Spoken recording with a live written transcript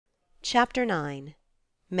Chapter 9.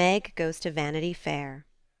 Meg Goes to Vanity Fair.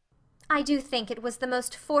 I do think it was the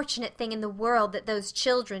most fortunate thing in the world that those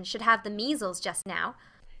children should have the measles just now,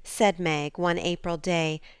 said Meg one April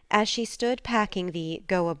day, as she stood packing the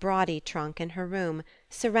go-abroady trunk in her room,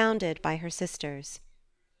 surrounded by her sisters.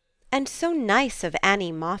 And so nice of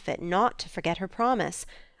Annie Moffatt not to forget her promise.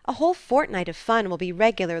 A whole fortnight of fun will be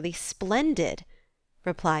regularly splendid,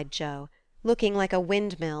 replied Jo, looking like a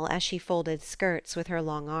windmill as she folded skirts with her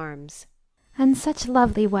long arms. And such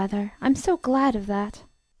lovely weather. I'm so glad of that,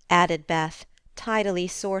 added Beth, tidily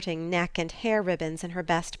sorting neck and hair ribbons in her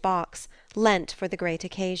best box, lent for the great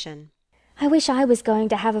occasion. I wish I was going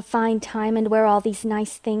to have a fine time and wear all these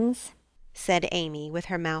nice things, said Amy, with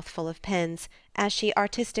her mouth full of pins, as she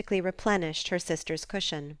artistically replenished her sister's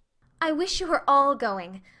cushion. I wish you were all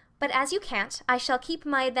going, but as you can't, I shall keep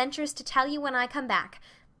my adventures to tell you when I come back.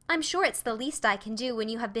 I'm sure it's the least I can do when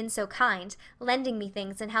you have been so kind, lending me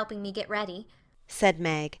things and helping me get ready, said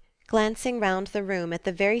Meg, glancing round the room at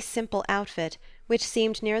the very simple outfit, which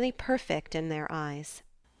seemed nearly perfect in their eyes.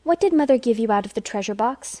 What did Mother give you out of the treasure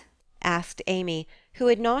box? asked Amy, who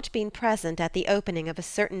had not been present at the opening of a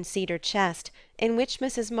certain cedar chest in which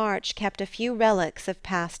Mrs. March kept a few relics of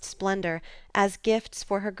past splendour as gifts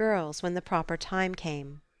for her girls when the proper time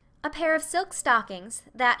came. A pair of silk stockings,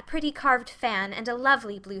 that pretty carved fan, and a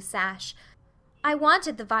lovely blue sash. I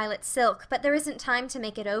wanted the violet silk, but there isn't time to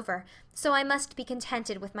make it over, so I must be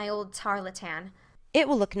contented with my old tarlatan. It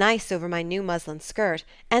will look nice over my new muslin skirt,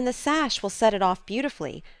 and the sash will set it off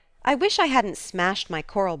beautifully. I wish I hadn't smashed my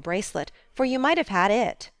coral bracelet, for you might have had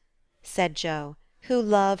it, said Jo, who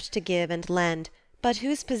loved to give and lend, but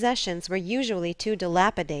whose possessions were usually too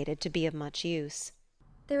dilapidated to be of much use.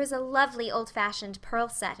 There is a lovely old-fashioned pearl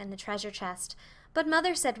set in the treasure chest, but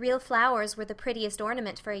Mother said real flowers were the prettiest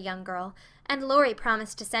ornament for a young girl, and Laurie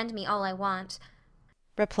promised to send me all I want,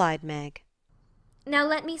 replied Meg. Now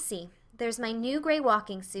let me see. There's my new grey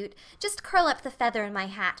walking suit. Just curl up the feather in my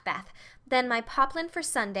hat, Beth. Then my poplin for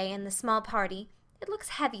Sunday and the small party. It looks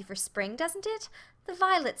heavy for spring, doesn't it? The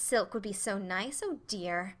violet silk would be so nice, oh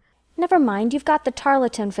dear. Never mind, you've got the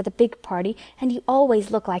tarlatan for the big party, and you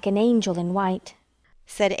always look like an angel in white,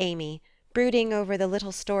 said Amy, brooding over the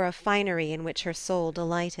little store of finery in which her soul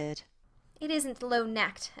delighted. It isn't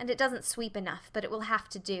low-necked, and it doesn't sweep enough, but it will have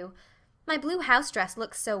to do. My blue house dress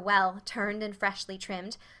looks so well, turned and freshly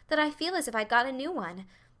trimmed, that I feel as if I'd got a new one.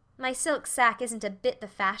 My silk sack isn't a bit the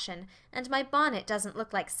fashion, and my bonnet doesn't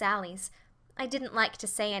look like Sally's. I didn't like to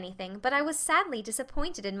say anything, but I was sadly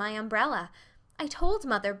disappointed in my umbrella. I told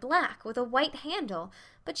Mother black with a white handle,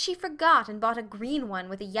 but she forgot and bought a green one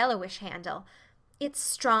with a yellowish handle. It's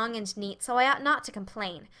strong and neat, so I ought not to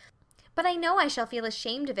complain. But I know I shall feel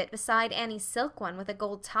ashamed of it beside Annie's silk one with a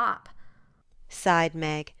gold top, sighed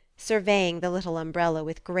Meg, surveying the little umbrella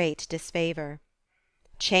with great disfavour.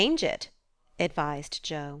 Change it, advised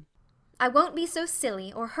Jo. I won't be so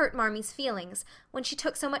silly or hurt Marmy's feelings when she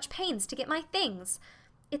took so much pains to get my things.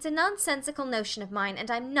 It's a nonsensical notion of mine,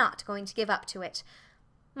 and I'm not going to give up to it.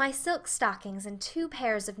 My silk stockings and 2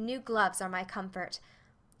 pairs of new gloves are my comfort.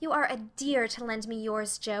 You are a dear to lend me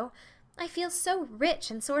yours, Jo. I feel so rich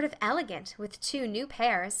and sort of elegant with 2 new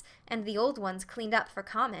pairs, and the old ones cleaned up for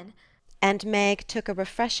common. And Meg took a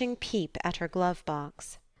refreshing peep at her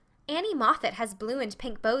glove-box. Annie Moffatt has blue and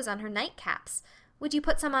pink bows on her nightcaps. Would you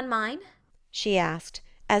put some on mine? She asked,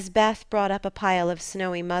 as Beth brought up a pile of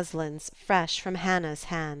snowy muslins fresh from Hannah's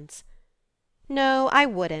hands. No, I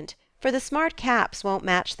wouldn't, for the smart caps won't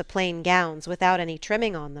match the plain gowns without any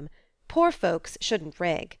trimming on them. Poor folks shouldn't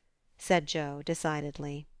rig, said Jo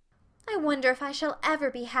decidedly. I wonder if I shall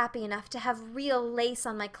ever be happy enough to have real lace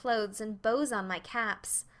on my clothes and bows on my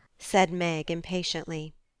caps, said Meg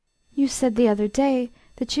impatiently. You said the other day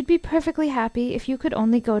that you'd be perfectly happy if you could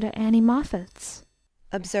only go to Annie Moffatt's,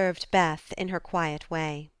 observed Beth in her quiet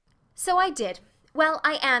way. So I did. Well,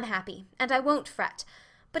 I am happy, and I won't fret.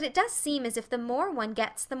 But it does seem as if the more one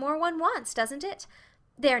gets, the more one wants, doesn't it?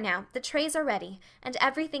 There now, the trays are ready, and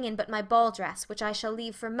everything in but my ball dress, which I shall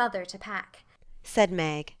leave for Mother to pack, said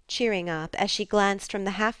Meg, cheering up as she glanced from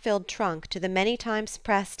the half-filled trunk to the many times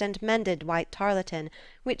pressed and mended white tarlatan,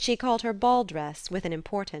 which she called her ball dress with an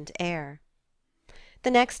important air.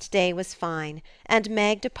 The next day was fine, and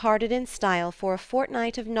Meg departed in style for a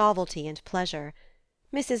fortnight of novelty and pleasure.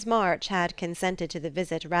 Mrs. March had consented to the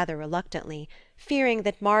visit rather reluctantly, fearing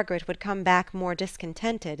that Margaret would come back more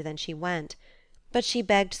discontented than she went. But she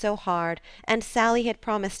begged so hard, and Sally had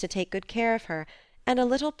promised to take good care of her, and a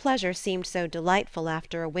little pleasure seemed so delightful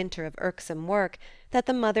after a winter of irksome work, that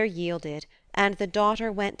the mother yielded, and the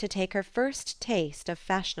daughter went to take her first taste of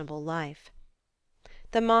fashionable life.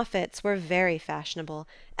 The Moffats were very fashionable,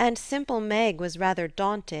 and simple Meg was rather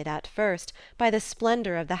daunted, at first, by the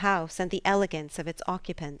splendour of the house and the elegance of its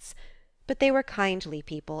occupants. But they were kindly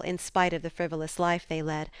people, in spite of the frivolous life they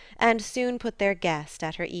led, and soon put their guest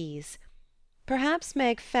at her ease. Perhaps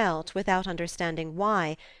Meg felt, without understanding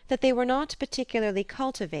why, that they were not particularly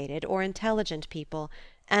cultivated or intelligent people,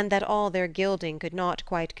 and that all their gilding could not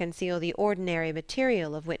quite conceal the ordinary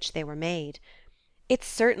material of which they were made. It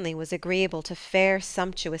certainly was agreeable to fare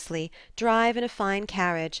sumptuously, drive in a fine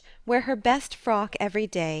carriage, wear her best frock every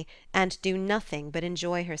day, and do nothing but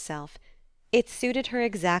enjoy herself. It suited her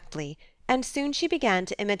exactly, and soon she began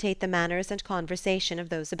to imitate the manners and conversation of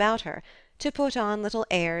those about her, to put on little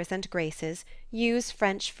airs and graces, use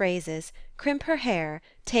French phrases, crimp her hair,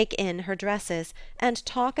 take in her dresses, and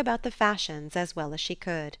talk about the fashions as well as she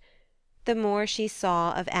could. The more she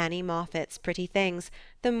saw of Annie Moffat's pretty things,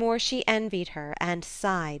 the more she envied her and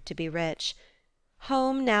sighed to be rich.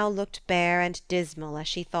 Home now looked bare and dismal as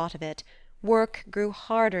she thought of it. Work grew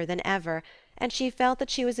harder than ever, and she felt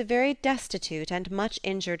that she was a very destitute and much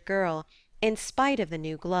injured girl, in spite of the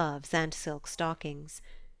new gloves and silk stockings.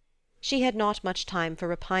 She had not much time for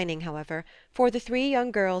repining, however, for the three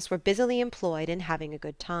young girls were busily employed in having a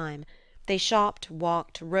good time. They shopped,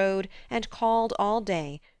 walked, rode, and called all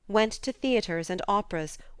day, went to theatres and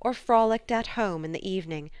operas, or frolicked at home in the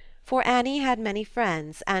evening, for Annie had many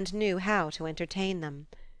friends and knew how to entertain them.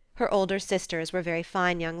 Her older sisters were very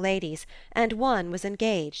fine young ladies, and one was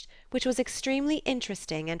engaged, which was extremely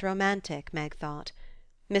interesting and romantic, Meg thought.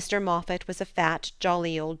 Mr. Moffatt was a fat,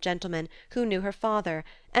 jolly old gentleman who knew her father,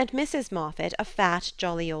 and Mrs. Moffatt a fat,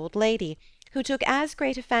 jolly old lady, who took as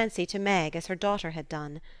great a fancy to Meg as her daughter had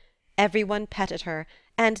done. Every one petted her,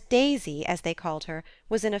 and Daisy, as they called her,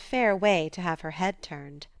 was in a fair way to have her head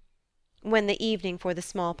turned. When the evening for the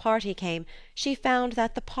small party came, she found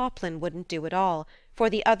that the poplin wouldn't do at all, for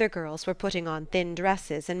the other girls were putting on thin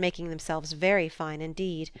dresses and making themselves very fine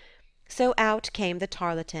indeed. So out came the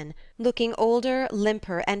tarletan, looking older,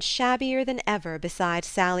 limper, and shabbier than ever beside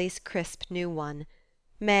Sally's crisp new one.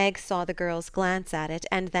 Meg saw the girls glance at it,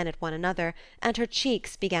 and then at one another, and her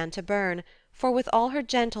cheeks began to burn, for with all her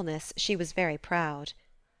gentleness she was very proud.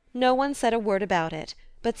 No one said a word about it,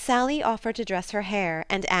 but Sally offered to dress her hair,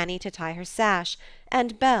 and Annie to tie her sash,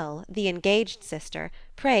 and Belle, the engaged sister,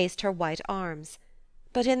 praised her white arms.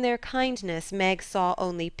 But in their kindness Meg saw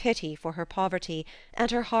only pity for her poverty,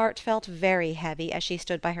 and her heart felt very heavy as she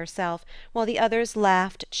stood by herself, while the others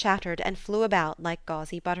laughed, chattered, and flew about like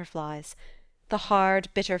gauzy butterflies. The hard,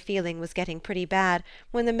 bitter feeling was getting pretty bad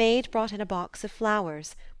when the maid brought in a box of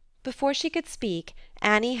flowers. Before she could speak,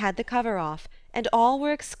 Annie had the cover off, and all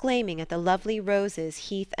were exclaiming at the lovely roses,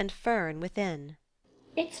 heath, and fern within.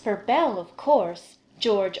 "It's for Belle, of course.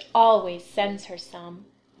 George always sends her some.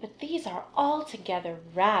 But these are altogether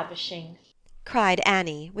ravishing," cried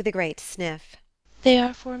Annie, with a great sniff. "They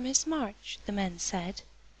are for Miss March, the men said,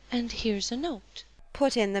 and here's a note,"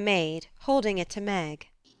 put in the maid, holding it to Meg.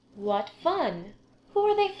 "What fun! Who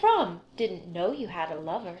are they from? Didn't know you had a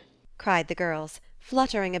lover," cried the girls,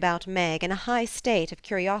 fluttering about Meg in a high state of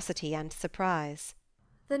curiosity and surprise.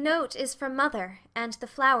 "The note is from Mother, and the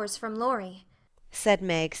flowers from Laurie," said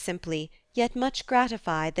Meg simply, yet much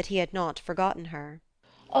gratified that he had not forgotten her.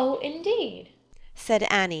 "Oh, indeed," said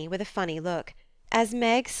Annie, with a funny look, as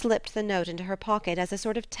Meg slipped the note into her pocket as a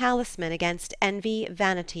sort of talisman against envy,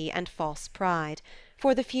 vanity, and false pride,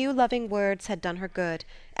 for the few loving words had done her good,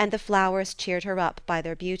 and the flowers cheered her up by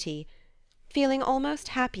their beauty. Feeling almost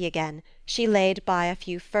happy again, she laid by a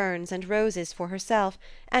few ferns and roses for herself,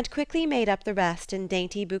 and quickly made up the rest in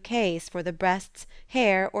dainty bouquets for the breasts,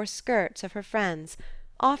 hair, or skirts of her friends,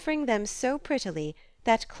 offering them so prettily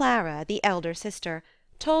that Clara, the elder sister,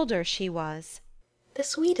 told her she was the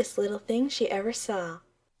sweetest little thing she ever saw,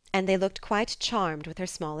 and they looked quite charmed with her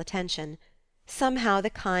small attention. Somehow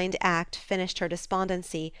the kind act finished her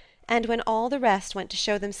despondency, and when all the rest went to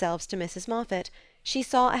show themselves to Mrs. Moffatt, she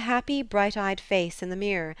saw a happy, bright-eyed face in the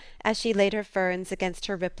mirror as she laid her ferns against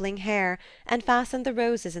her rippling hair and fastened the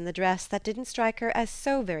roses in the dress that didn't strike her as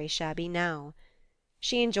so very shabby now.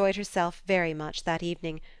 She enjoyed herself very much that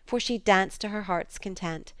evening, for she danced to her heart's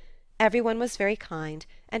content. Everyone was very kind,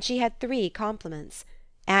 and she had 3 compliments.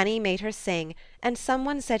 Annie made her sing, and some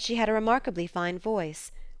one said she had a remarkably fine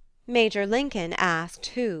voice. Major Lincoln asked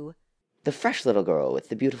who "The fresh little girl with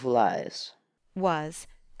the beautiful eyes" was,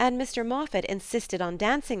 and Mr. Moffatt insisted on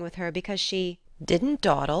dancing with her because she "didn't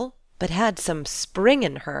dawdle, but had some spring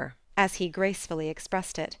in her," as he gracefully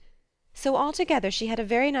expressed it. So altogether she had a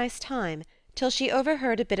very nice time, till she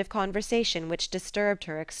overheard a bit of conversation which disturbed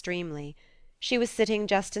her extremely. She was sitting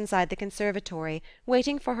just inside the conservatory,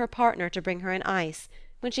 waiting for her partner to bring her an ice,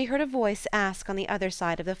 when she heard a voice ask on the other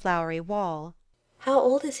side of the flowery wall. How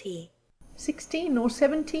old is he? 16 or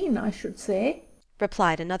 17, I should say,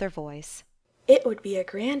 replied another voice. It would be a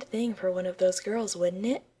grand thing for one of those girls, wouldn't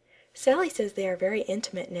it? Sally says they are very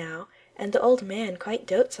intimate now, and the old man quite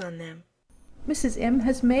dotes on them. Mrs. M.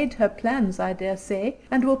 has made her plans, I dare say,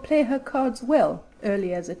 and will play her cards well,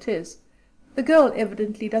 early as it is. The girl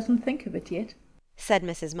evidently doesn't think of it yet, said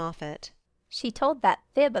Mrs. Moffat. She told that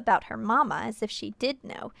fib about her mamma as if she did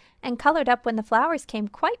know, and coloured up when the flowers came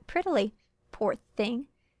quite prettily. Poor thing!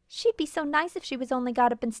 She'd be so nice if she was only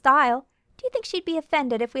got up in style. Do you think she'd be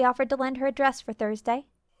offended if we offered to lend her a dress for Thursday?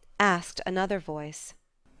 Asked another voice.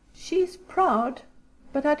 She's proud,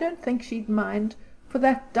 but I don't think she'd mind, for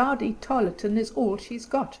that dowdy tarlatan is all she's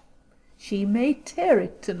got. She may tear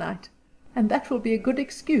it tonight, and that will be a good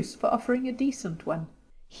excuse for offering a decent one.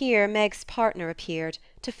 Here Meg's partner appeared,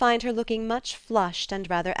 to find her looking much flushed and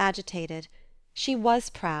rather agitated. She was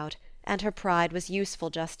proud, and her pride was useful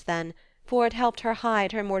just then, for it helped her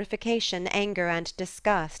hide her mortification, anger, and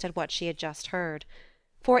disgust at what she had just heard.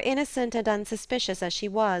 For innocent and unsuspicious as she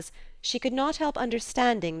was, she could not help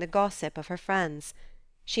understanding the gossip of her friends.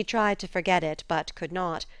 She tried to forget it, but could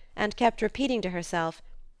not, and kept repeating to herself,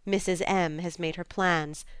 Mrs. M. has made her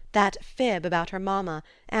plans, that fib about her mamma,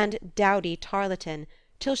 and dowdy tarlatan,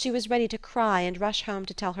 till she was ready to cry and rush home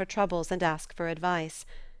to tell her troubles and ask for advice.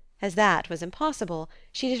 As that was impossible,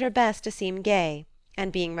 she did her best to seem gay,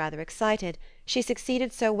 and being rather excited, she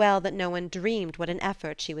succeeded so well that no one dreamed what an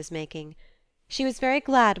effort she was making. She was very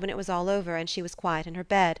glad when it was all over and she was quiet in her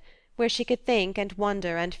bed, where she could think and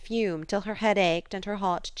wonder and fume till her head ached and her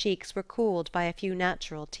hot cheeks were cooled by a few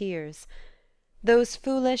natural tears. Those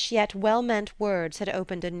foolish yet well-meant words had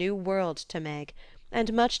opened a new world to Meg,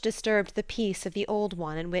 and much disturbed the peace of the old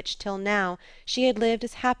one in which till now she had lived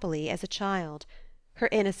as happily as a child. Her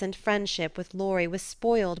innocent friendship with Laurie was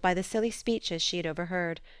spoiled by the silly speeches she had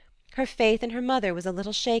overheard. Her faith in her mother was a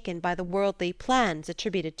little shaken by the worldly plans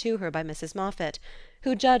attributed to her by Mrs. Moffat,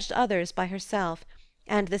 who judged others by herself,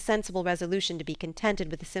 and the sensible resolution to be contented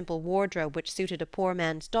with a simple wardrobe which suited a poor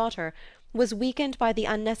man's daughter was weakened by the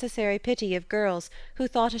unnecessary pity of girls who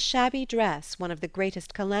thought a shabby dress one of the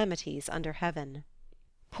greatest calamities under heaven.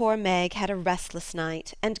 Poor Meg had a restless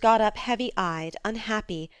night, and got up heavy-eyed,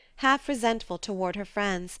 unhappy, half resentful toward her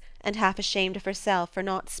friends, and half ashamed of herself for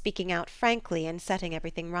not speaking out frankly and setting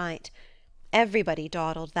everything right. Everybody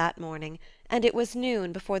dawdled that morning, and it was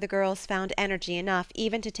noon before the girls found energy enough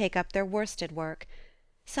even to take up their worsted work.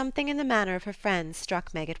 Something in the manner of her friends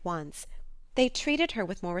struck Meg at once. They treated her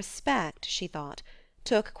with more respect, she thought,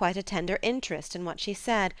 took quite a tender interest in what she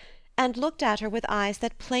said, and looked at her with eyes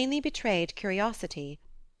that plainly betrayed curiosity.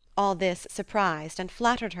 All this surprised and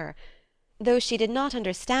flattered her, though she did not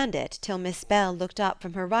understand it till Miss Bell looked up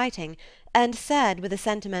from her writing, and said with a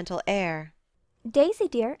sentimental air, Daisy,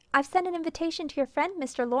 dear, I've sent an invitation to your friend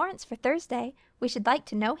Mr. Lawrence for Thursday. We should like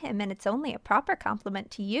to know him, and it's only a proper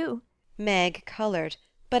compliment to you. Meg coloured,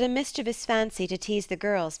 but a mischievous fancy to tease the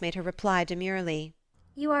girls made her reply demurely,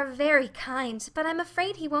 You are very kind, but I'm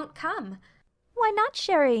afraid he won't come. Why not,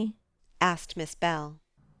 Sherry? asked Miss Bell.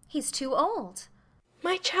 He's too old.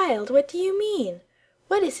 My child, what do you mean?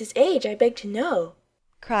 What is his age, I beg to know?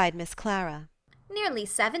 cried Miss Clara. Nearly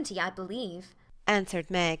 70, I believe, answered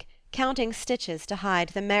Meg, counting stitches to hide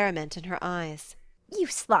the merriment in her eyes. You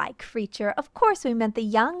sly creature, of course we meant the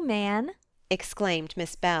young man, exclaimed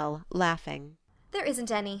Miss Bell, laughing. There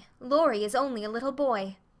isn't any. Laurie is only a little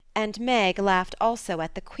boy. And Meg laughed also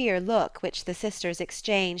at the queer look which the sisters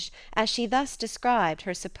exchanged as she thus described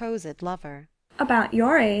her supposed lover. About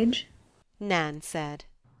your age, Nan said.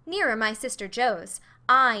 Nearer my sister Jo's.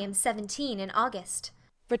 I am 17 in August,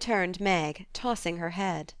 returned Meg, tossing her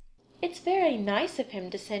head. It's very nice of him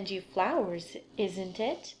to send you flowers, isn't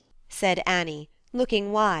it? said Annie,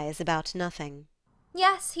 looking wise about nothing.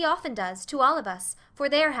 Yes, he often does, to all of us, for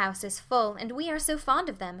their house is full, and we are so fond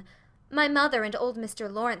of them. My mother and old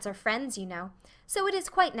Mr. Lawrence are friends, you know, so it is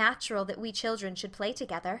quite natural that we children should play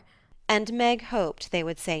together. And Meg hoped they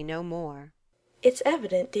would say no more. It's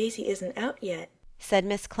evident Daisy isn't out yet, said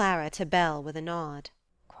Miss Clara to Bell with a nod.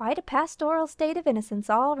 Quite a pastoral state of innocence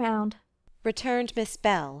all round, returned Miss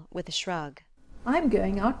Bell with a shrug. I'm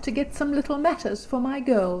going out to get some little matters for my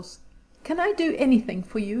girls. Can I do anything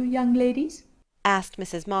for you, young ladies? asked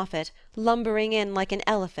Mrs. Moffat, lumbering in like an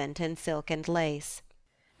elephant in silk and lace.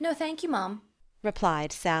 No, thank you, Mom,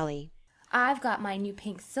 replied Sally. I've got my new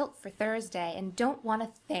pink silk for Thursday and don't want a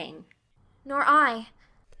thing. Nor I,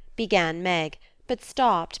 began Meg, but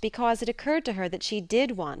stopped because it occurred to her that she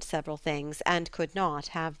did want several things and could not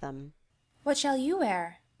have them. What shall you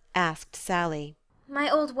wear? asked Sally. My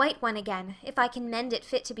old white one again, if I can mend it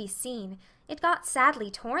fit to be seen. It got sadly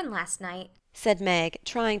torn last night, said Meg,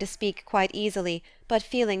 trying to speak quite easily, but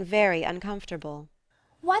feeling very uncomfortable.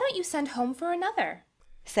 Why don't you send home for another?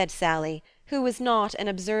 said Sally, who was not an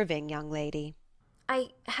observing young lady. I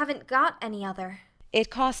haven't got any other. It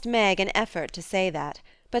cost Meg an effort to say that,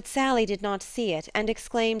 but Sally did not see it, and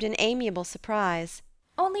exclaimed in amiable surprise,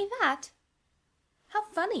 Only that? How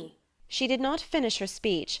funny. She did not finish her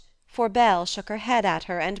speech, for Belle shook her head at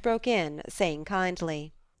her and broke in, saying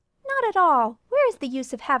kindly, Not at all. Where is the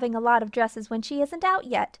use of having a lot of dresses when she isn't out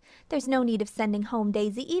yet? There's no need of sending home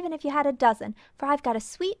Daisy, even if you had a dozen, for I've got a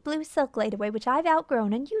sweet blue silk laid away which I've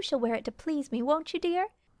outgrown, and you shall wear it to please me, won't you, dear?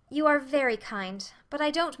 You are very kind, but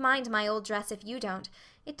I don't mind my old dress if you don't.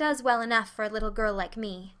 It does well enough for a little girl like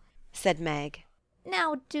me, said Meg.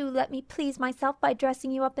 Now do let me please myself by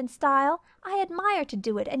dressing you up in style. I admire to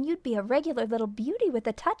do it, and you'd be a regular little beauty with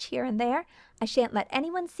a touch here and there. I shan't let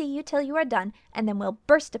anyone see you till you are done, and then we'll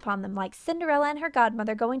burst upon them like Cinderella and her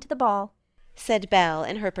godmother going to the ball, said Belle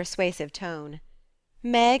in her persuasive tone.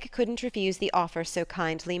 Meg couldn't refuse the offer so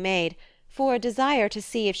kindly made, for a desire to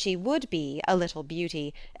see if she would be a little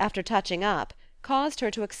beauty, after touching up, caused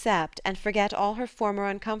her to accept and forget all her former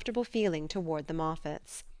uncomfortable feeling toward the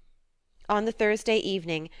Moffats. On the Thursday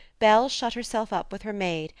evening, Belle shut herself up with her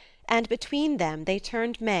maid, and between them they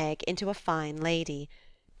turned Meg into a fine lady.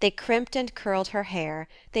 They crimped and curled her hair,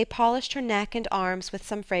 they polished her neck and arms with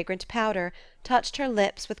some fragrant powder, touched her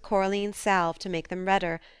lips with coralline salve to make them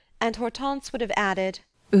redder, and Hortense would have added,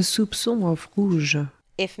 Un soupçon of rouge,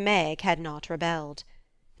 if Meg had not rebelled.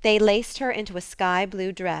 They laced her into a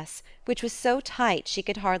sky-blue dress, which was so tight she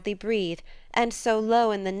could hardly breathe, and so low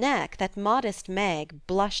in the neck that modest Meg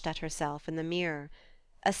blushed at herself in the mirror.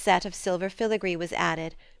 A set of silver filigree was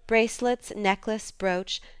added, bracelets, necklace,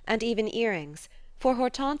 brooch, and even earrings, for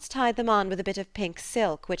Hortense tied them on with a bit of pink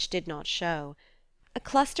silk which did not show. A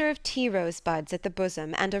cluster of tea-rose buds at the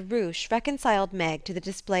bosom and a ruche reconciled Meg to the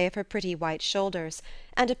display of her pretty white shoulders,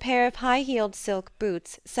 and a pair of high-heeled silk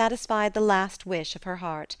boots satisfied the last wish of her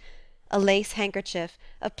heart. A lace handkerchief,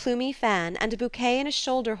 a plumy fan, and a bouquet in a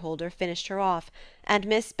shoulder-holder finished her off, and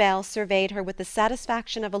Miss Belle surveyed her with the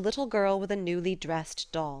satisfaction of a little girl with a newly dressed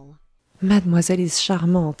doll. Mademoiselle is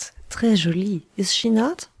charmante, très jolie, is she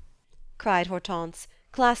not? cried Hortense,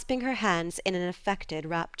 clasping her hands in an affected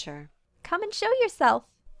rapture. Come and show yourself,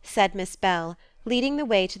 said Miss Belle, leading the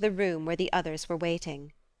way to the room where the others were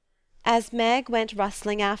waiting. As Meg went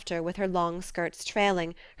rustling after with her long skirts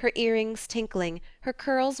trailing, her earrings tinkling, her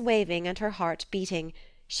curls waving, and her heart beating,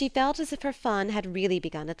 she felt as if her fun had really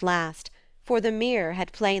begun at last, for the mirror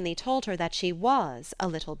had plainly told her that she was a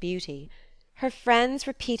little beauty. Her friends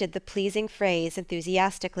repeated the pleasing phrase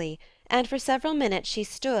enthusiastically, and for several minutes she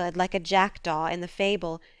stood like a jackdaw in the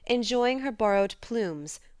fable, enjoying her borrowed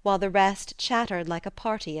plumes, while the rest chattered like a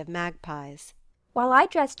party of magpies. While I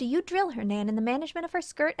dress, do you drill her, Nan, in the management of her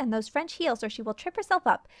skirt and those French heels, or she will trip herself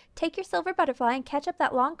up. Take your silver butterfly and catch up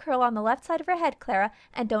that long curl on the left side of her head, Clara,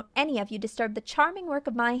 and don't any of you disturb the charming work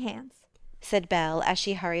of my hands, said Belle as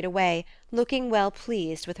she hurried away, looking well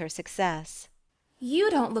pleased with her success.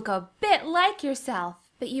 You don't look a bit like yourself,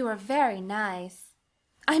 but you are very nice.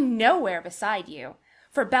 I'm nowhere beside you,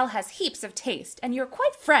 for Belle has heaps of taste, and you're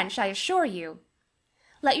quite French, I assure you.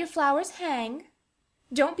 Let your flowers hang.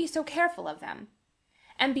 Don't be so careful of them.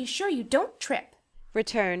 And be sure you don't trip,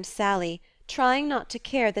 returned Sally, trying not to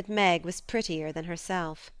care that Meg was prettier than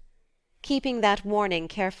herself. Keeping that warning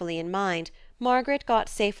carefully in mind, Margaret got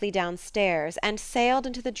safely downstairs and sailed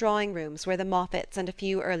into the drawing-rooms where the Moffats and a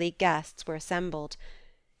few early guests were assembled.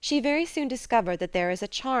 She very soon discovered that there is a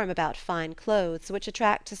charm about fine clothes which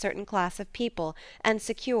attracts a certain class of people and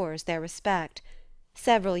secures their respect.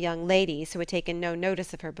 Several young ladies who had taken no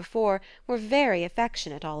notice of her before were very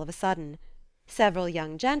affectionate all of a sudden. Several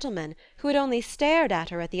young gentlemen, who had only stared at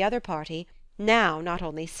her at the other party, now not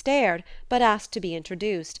only stared, but asked to be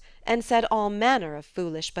introduced, and said all manner of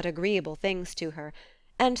foolish but agreeable things to her,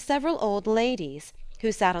 and several old ladies,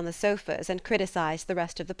 who sat on the sofas and criticized the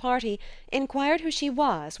rest of the party, inquired who she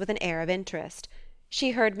was with an air of interest.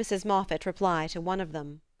 She heard Mrs. Moffat reply to one of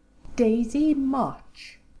them, Daisy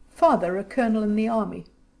March. Father a colonel in the army.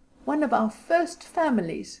 One of our first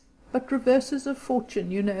families, but reverses of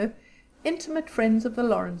fortune, you know. Intimate friends of the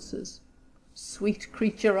Lawrences. Sweet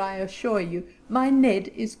creature, I assure you. My Ned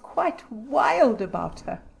is quite wild about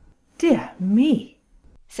her. Dear me,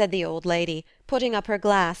 said the old lady, putting up her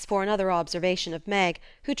glass for another observation of Meg,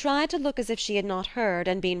 who tried to look as if she had not heard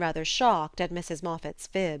and been rather shocked at Mrs. Moffat's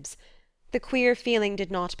fibs. The queer feeling did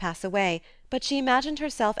not pass away, but she imagined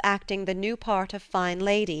herself acting the new part of fine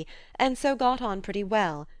lady, and so got on pretty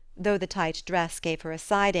well, though the tight dress gave her a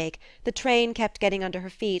side-ache, the train kept getting under her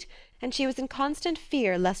feet, and she was in constant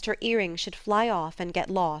fear lest her earrings should fly off and get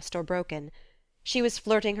lost or broken. She was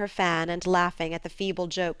flirting her fan and laughing at the feeble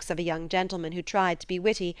jokes of a young gentleman who tried to be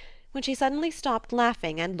witty, when she suddenly stopped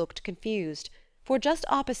laughing and looked confused, for just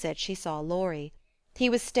opposite she saw Laurie. He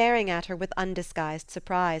was staring at her with undisguised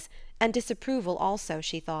surprise, and disapproval also,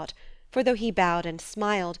 she thought, for though he bowed and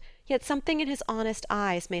smiled, yet something in his honest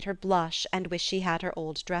eyes made her blush and wish she had her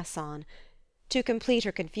old dress on. To complete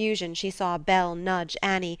her confusion she saw Belle nudge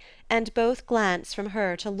Annie, and both glance from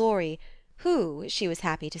her to Laurie, who, she was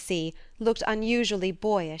happy to see, looked unusually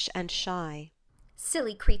boyish and shy.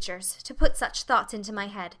 Silly creatures, to put such thoughts into my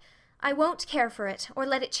head. I won't care for it, or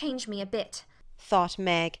let it change me a bit, thought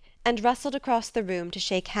Meg, and rustled across the room to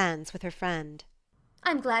shake hands with her friend.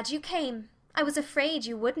 I'm glad you came. I was afraid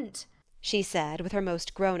you wouldn't, she said with her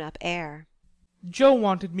most grown-up air. Joe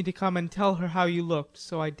wanted me to come and tell her how you looked,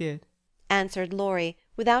 so I did, answered Laurie,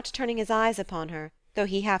 without turning his eyes upon her, though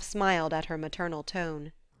he half smiled at her maternal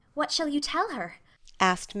tone. What shall you tell her?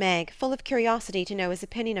 asked Meg, full of curiosity to know his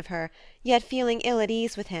opinion of her, yet feeling ill at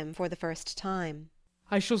ease with him for the first time.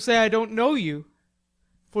 I shall say I don't know you,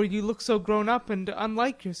 for you look so grown up and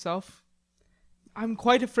unlike yourself. I'm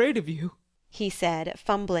quite afraid of you, he said,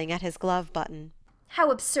 fumbling at his glove button.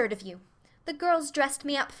 How absurd of you. The girls dressed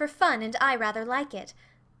me up for fun, and I rather like it.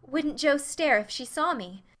 Wouldn't Jo stare if she saw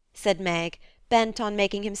me? said Meg, bent on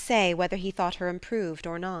making him say whether he thought her improved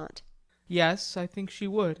or not. Yes, I think she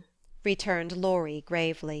would, returned Laurie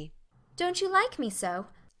gravely. Don't you like me so?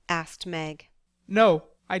 asked Meg. No,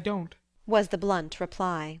 I don't, was the blunt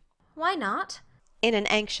reply. Why not? in an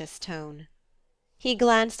anxious tone. He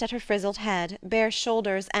glanced at her frizzled head, bare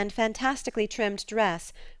shoulders, and fantastically trimmed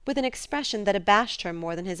dress, with an expression that abashed her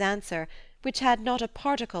more than his answer, which had not a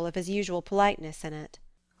particle of his usual politeness in it.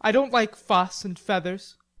 I don't like fuss and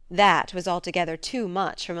feathers. That was altogether too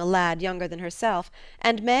much from a lad younger than herself,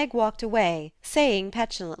 and Meg walked away, saying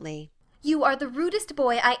petulantly, You are the rudest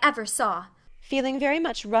boy I ever saw. Feeling very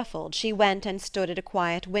much ruffled, she went and stood at a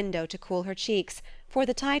quiet window to cool her cheeks, for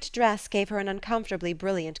the tight dress gave her an uncomfortably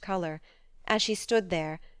brilliant colour. As she stood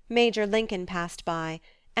there, Major Lincoln passed by,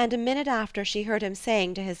 and a minute after she heard him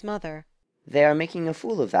saying to his mother, They are making a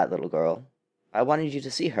fool of that little girl. I wanted you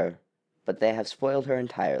to see her, but they have spoiled her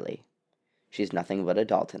entirely. She's nothing but a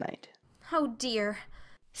doll tonight. Oh dear,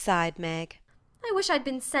 sighed Meg. I wish I'd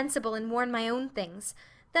been sensible and worn my own things.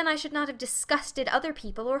 Then I should not have disgusted other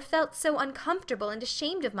people or felt so uncomfortable and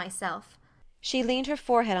ashamed of myself. She leaned her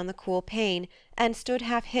forehead on the cool pane, and stood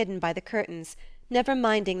half hidden by the curtains, never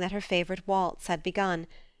minding that her favourite waltz had begun,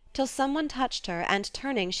 till someone touched her, and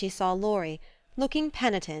turning she saw Laurie, looking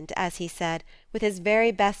penitent, as he said, with his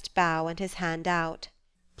very best bow and his hand out.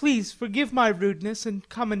 Please forgive my rudeness, and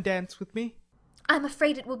come and dance with me. I'm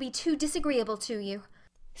afraid it will be too disagreeable to you,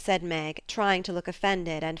 said Meg, trying to look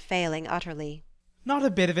offended and failing utterly. Not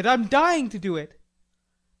a bit of it. I'm dying to do it.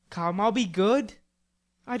 Come, I'll be good.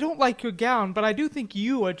 I don't like your gown, but I do think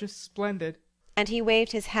you are just splendid. And he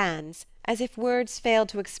waved his hands, as if words failed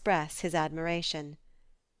to express his admiration.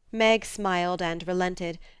 Meg smiled and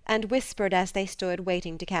relented, and whispered as they stood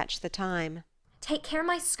waiting to catch the time. Take care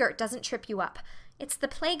my skirt doesn't trip you up. It's the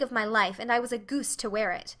plague of my life, and I was a goose to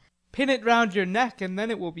wear it. Pin it round your neck, and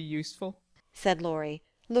then it will be useful, said Laurie,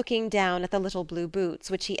 looking down at the little blue boots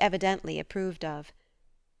which he evidently approved of.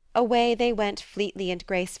 Away they went fleetly and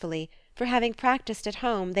gracefully, for having practised at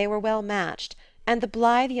home they were well matched, and the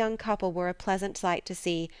blithe young couple were a pleasant sight to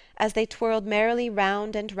see, as they twirled merrily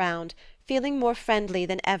round and round, feeling more friendly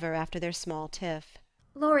than ever after their small tiff.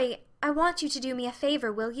 Laurie, I want you to do me a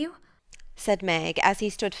favour, will you? said Meg, as he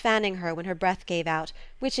stood fanning her when her breath gave out,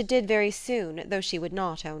 which it did very soon, though she would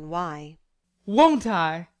not own why. Won't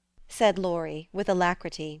I? said Laurie, with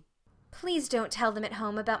alacrity. Please don't tell them at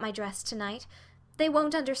home about my dress tonight. They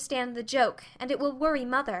won't understand the joke, and it will worry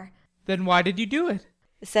Mother. Then why did you do it?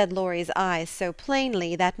 said Laurie's eyes so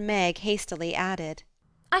plainly that Meg hastily added,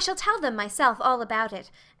 I shall tell them myself all about it,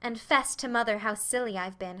 and fess to Mother how silly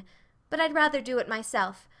I've been. But I'd rather do it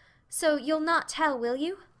myself. So you'll not tell, will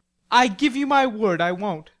you? I give you my word I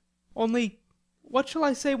won't. Only, what shall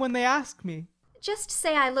I say when they ask me? Just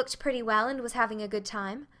say I looked pretty well and was having a good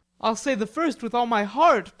time. I'll say the first with all my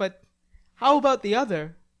heart, but how about the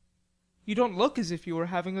other? You don't look as if you were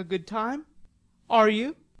having a good time. Are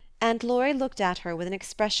you? And Laurie looked at her with an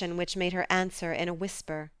expression which made her answer in a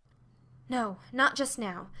whisper. No, not just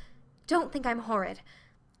now. Don't think I'm horrid.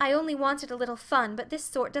 I only wanted a little fun, but this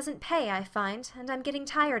sort doesn't pay, I find, and I'm getting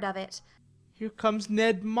tired of it. Here comes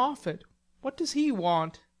Ned Moffat. What does he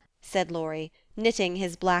want? said Laurie, knitting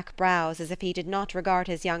his black brows as if he did not regard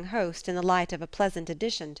his young host in the light of a pleasant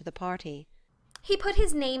addition to the party. He put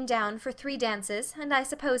his name down for 3 dances, and I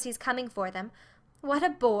suppose he's coming for them. What a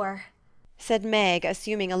bore, said Meg,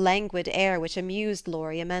 assuming a languid air which amused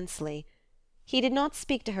Laurie immensely. He did not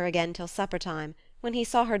speak to her again till supper-time, when he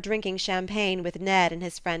saw her drinking champagne with Ned and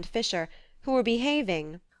his friend Fisher, who were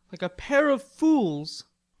behaving like a pair of fools,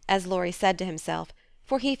 as Laurie said to himself,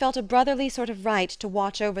 for he felt a brotherly sort of right to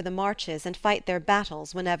watch over the Marches and fight their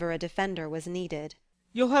battles whenever a defender was needed.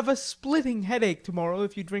 You'll have a splitting headache tomorrow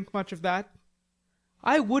if you drink much of that.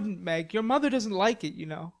 I wouldn't, Meg. Your mother doesn't like it, you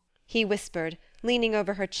know, he whispered, leaning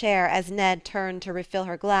over her chair as Ned turned to refill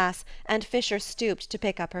her glass and Fisher stooped to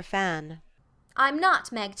pick up her fan. I'm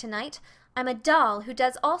not Meg tonight. I'm a doll who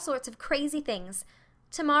does all sorts of crazy things.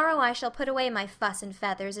 Tomorrow I shall put away my fuss and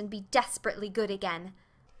feathers and be desperately good again,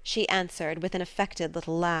 she answered with an affected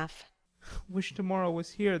little laugh. Wish tomorrow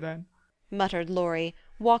was here, then, muttered Laurie,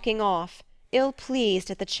 walking off, ill-pleased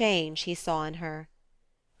at the change he saw in her.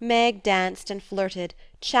 Meg danced and flirted,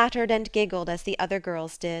 chattered and giggled as the other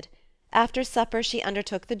girls did. After supper she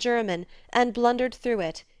undertook the German, and blundered through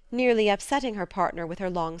it, nearly upsetting her partner with her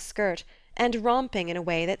long skirt, and romping in a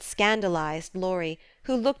way that scandalized Laurie,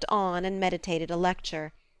 who looked on and meditated a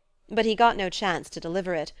lecture. But he got no chance to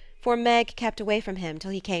deliver it, for Meg kept away from him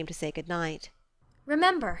till he came to say good-night.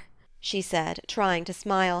 Remember, she said, trying to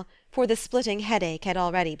smile, for the splitting headache had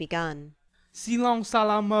already begun. Silence à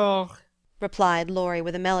la mort, replied Laurie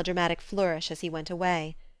with a melodramatic flourish as he went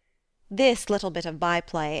away. This little bit of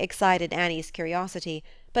by-play excited Annie's curiosity,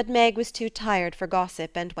 but Meg was too tired for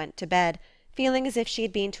gossip and went to bed, feeling as if she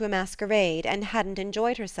had been to a masquerade and hadn't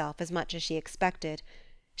enjoyed herself as much as she expected.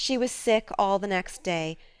 She was sick all the next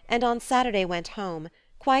day, and on Saturday went home,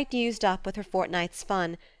 quite used up with her fortnight's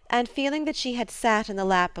fun, and feeling that she had sat in the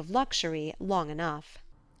lap of luxury long enough.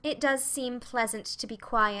 It does seem pleasant to be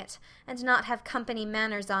quiet, and not have company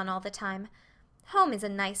manners on all the time. Home is a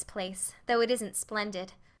nice place, though it isn't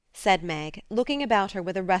splendid, said Meg, looking about her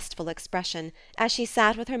with a restful expression, as she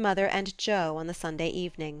sat with her mother and Joe on the Sunday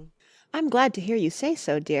evening. I'm glad to hear you say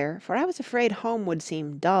so, dear, for I was afraid home would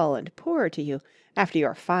seem dull and poor to you after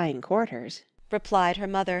your fine quarters, replied her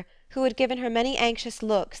mother, who had given her many anxious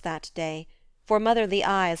looks that day, for motherly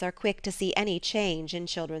eyes are quick to see any change in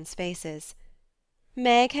children's faces.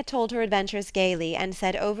 Meg had told her adventures gaily, and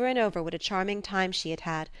said over and over what a charming time she had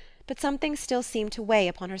had, but something still seemed to weigh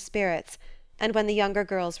upon her spirits, and when the younger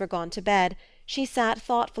girls were gone to bed, she sat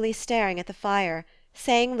thoughtfully staring at the fire,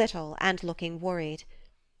 saying little and looking worried.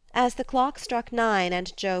 As the clock struck 9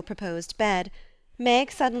 and Joe proposed bed,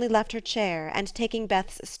 Meg suddenly left her chair, and taking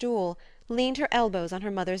Beth's stool, leaned her elbows on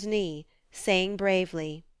her mother's knee, saying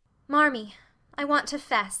bravely, Marmee, I want to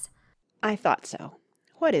fess. I thought so.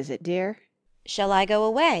 What is it, dear? Shall I go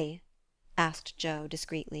away? asked Joe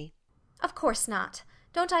discreetly. Of course not.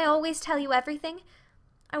 Don't I always tell you everything?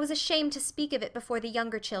 I was ashamed to speak of it before the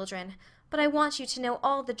younger children, but I want you to know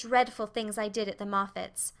all the dreadful things I did at the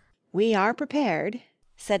Moffats. We are prepared,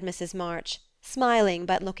 said Mrs. March, smiling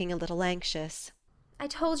but looking a little anxious. I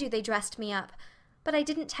told you they dressed me up, but I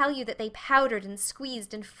didn't tell you that they powdered and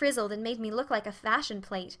squeezed and frizzled and made me look like a fashion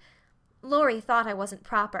plate. Laurie thought I wasn't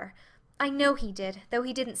proper. I know he did, though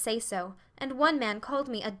he didn't say so, and one man called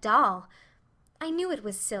me a doll. I knew it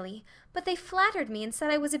was silly, but they flattered me and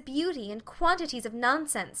said I was a beauty and quantities of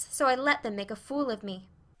nonsense, so I let them make a fool of me.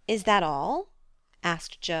 Is that all?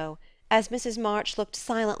 asked Joe, as Mrs. March looked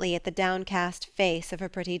silently at the downcast face of her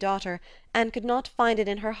pretty daughter, and could not find it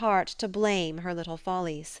in her heart to blame her little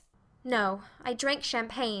follies. No, I drank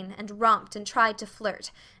champagne, and romped and tried to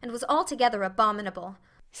flirt, and was altogether abominable,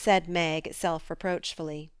 said Meg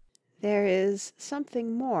self-reproachfully. There is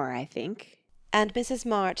something more, I think. And Mrs.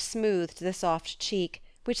 March smoothed the soft cheek,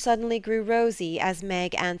 which suddenly grew rosy as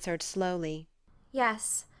Meg answered slowly.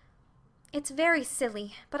 Yes. It's very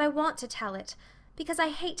silly, but I want to tell it, because I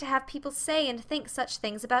hate to have people say and think such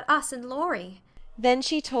things about us and Laurie. Then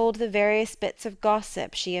she told the various bits of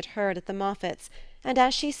gossip she had heard at the Moffats, and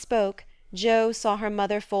as she spoke, Joe saw her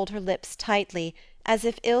mother fold her lips tightly, as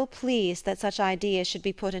if ill-pleased that such ideas should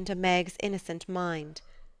be put into Meg's innocent mind.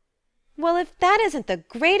 "Well, if that isn't the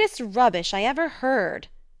greatest rubbish I ever heard!"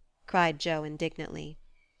 cried Joe indignantly.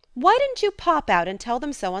 "Why didn't you pop out and tell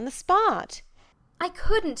them so on the spot?" I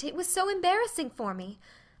couldn't. It was so embarrassing for me.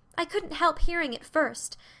 I couldn't help hearing it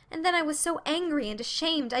first, and then I was so angry and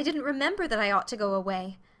ashamed I didn't remember that I ought to go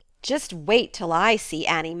away. Just wait till I see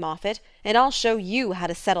Annie Moffat, and I'll show you how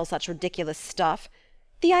to settle such ridiculous stuff.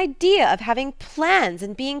 The idea of having plans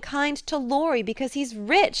and being kind to Laurie because he's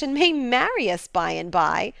rich and may marry us by and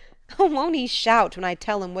by. Won't he shout when I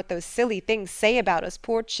tell him what those silly things say about us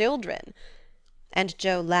poor children?" And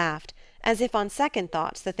Joe laughed, as if on second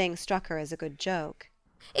thoughts the thing struck her as a good joke.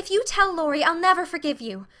 "If you tell Laurie, I'll never forgive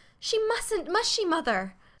you. She mustn't, must she,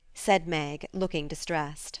 Mother?" said Meg, looking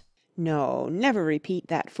distressed. No, never repeat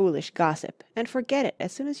that foolish gossip, and forget it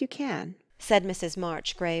as soon as you can, said Mrs.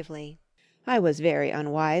 March gravely. I was very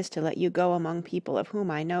unwise to let you go among people of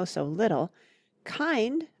whom I know so little.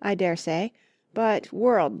 Kind, I dare say, but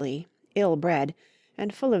worldly, ill-bred,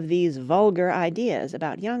 and full of these vulgar ideas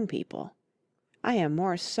about young people. I am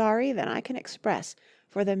more sorry than I can express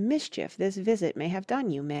for the mischief this visit may have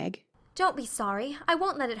done you, Meg. Don't be sorry. I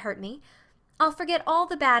won't let it hurt me. I'll forget all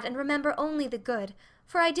the bad and remember only the good,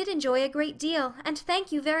 for I did enjoy a great deal, and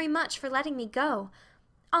thank you very much for letting me go.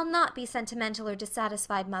 I'll not be sentimental or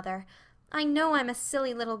dissatisfied, Mother. I know I'm a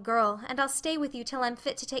silly little girl, and I'll stay with you till I'm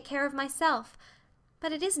fit to take care of myself.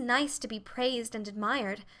 But it is nice to be praised and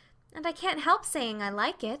admired, and I can't help saying I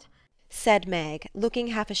like it, said Meg, looking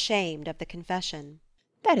half ashamed of the confession.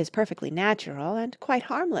 That is perfectly natural, and quite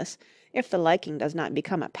harmless, if the liking does not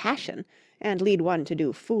become a passion, and lead one to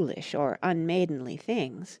do foolish or unmaidenly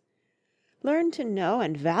things. Learn to know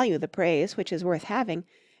and value the praise which is worth having,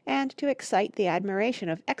 and to excite the admiration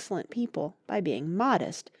of excellent people by being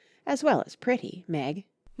modest, as well as pretty, Meg.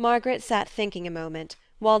 Margaret sat thinking a moment,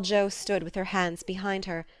 while Jo stood with her hands behind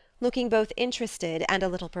her, looking both interested and a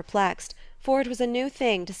little perplexed, for it was a new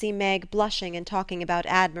thing to see Meg blushing and talking about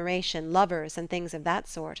admiration, lovers, and things of that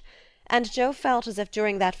sort. And Jo felt as if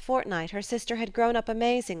during that fortnight her sister had grown up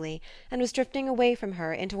amazingly, and was drifting away from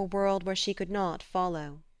her into a world where she could not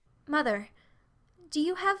follow. Mother, do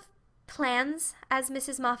you have plans, as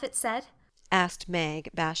Mrs. Moffat said? asked Meg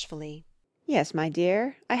bashfully. Yes, my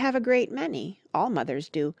dear, I have a great many. All mothers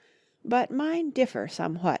do. But mine differ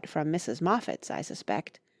somewhat from Mrs. Moffat's, I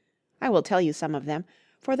suspect. I will tell you some of them,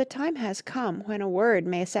 for the time has come when a word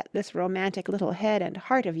may set this romantic little head and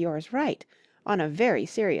heart of yours right on a very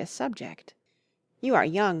serious subject. You are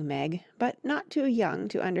young, Meg, but not too young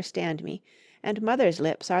to understand me, and mother's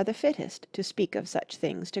lips are the fittest to speak of such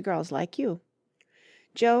things to girls like you.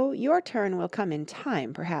 Jo, your turn will come in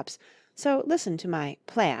time, perhaps, so listen to my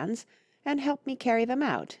plans, and help me carry them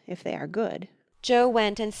out, if they are good. Jo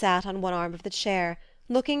went and sat on one arm of the chair,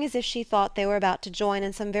 looking as if she thought they were about to join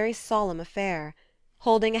in some very solemn affair.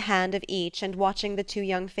 Holding a hand of each, and watching the two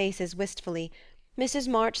young faces wistfully, Mrs.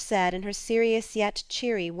 March said in her serious yet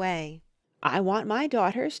cheery way, I want my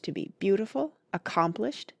daughters to be beautiful,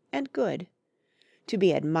 accomplished, and good, to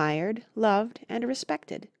be admired, loved, and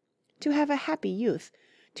respected, to have a happy youth,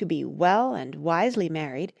 to be well and wisely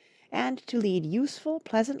married, and to lead useful,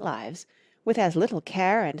 pleasant lives, with as little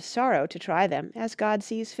care and sorrow to try them as God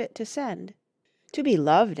sees fit to send. To be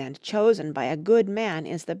loved and chosen by a good man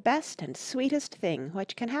is the best and sweetest thing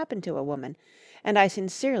which can happen to a woman, and I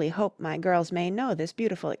sincerely hope my girls may know this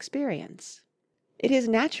beautiful experience. It is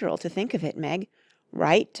natural to think of it, Meg,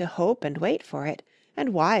 right to hope and wait for it,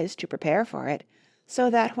 and wise to prepare for it, so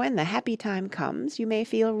that when the happy time comes you may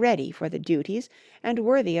feel ready for the duties and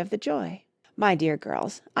worthy of the joy. My dear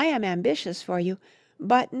girls, I am ambitious for you,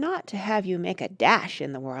 but not to have you make a dash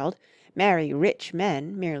in the world, marry rich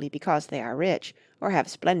men merely because they are rich, or have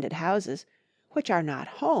splendid houses, which are not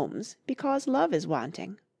homes, because love is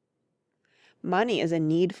wanting. Money is a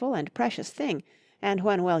needful and precious thing, and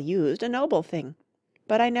when well used, a noble thing,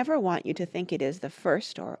 but I never want you to think it is the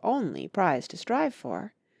first or only prize to strive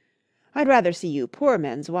for. I'd rather see you poor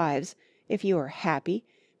men's wives, if you are happy,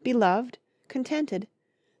 beloved, contented,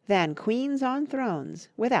 than queens on thrones,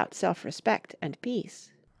 without self-respect and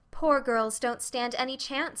peace. Poor girls don't stand any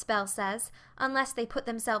chance, Belle says, unless they put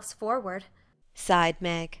themselves forward, sighed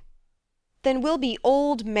Meg. Then we'll be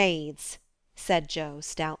old maids, said Jo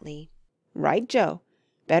stoutly. Right, Jo.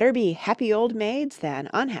 Better be happy old maids than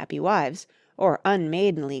unhappy wives, or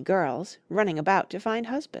unmaidenly girls, running about to find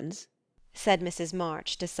husbands, said Mrs.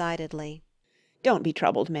 March decidedly. Don't be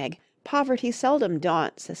troubled, Meg. Poverty seldom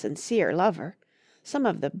daunts a sincere lover. Some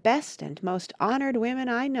of the best and most honored women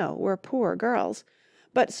I know were poor girls,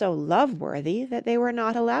 but so love-worthy that they were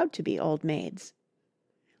not allowed to be old maids.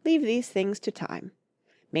 Leave these things to time.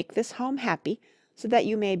 Make this home happy, so that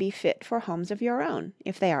you may be fit for homes of your own,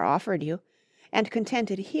 if they are offered you, and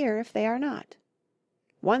contented here if they are not.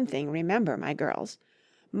 One thing remember, my girls.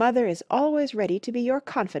 Mother is always ready to be your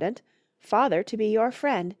confidant, father to be your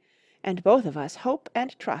friend, and both of us hope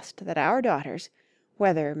and trust that our daughters,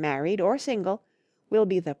 whether married or single, will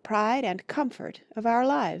be the pride and comfort of our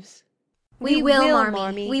lives. We will,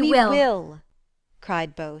 Marmee, we will,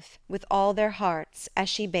 cried both, with all their hearts, as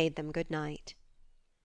she bade them good night.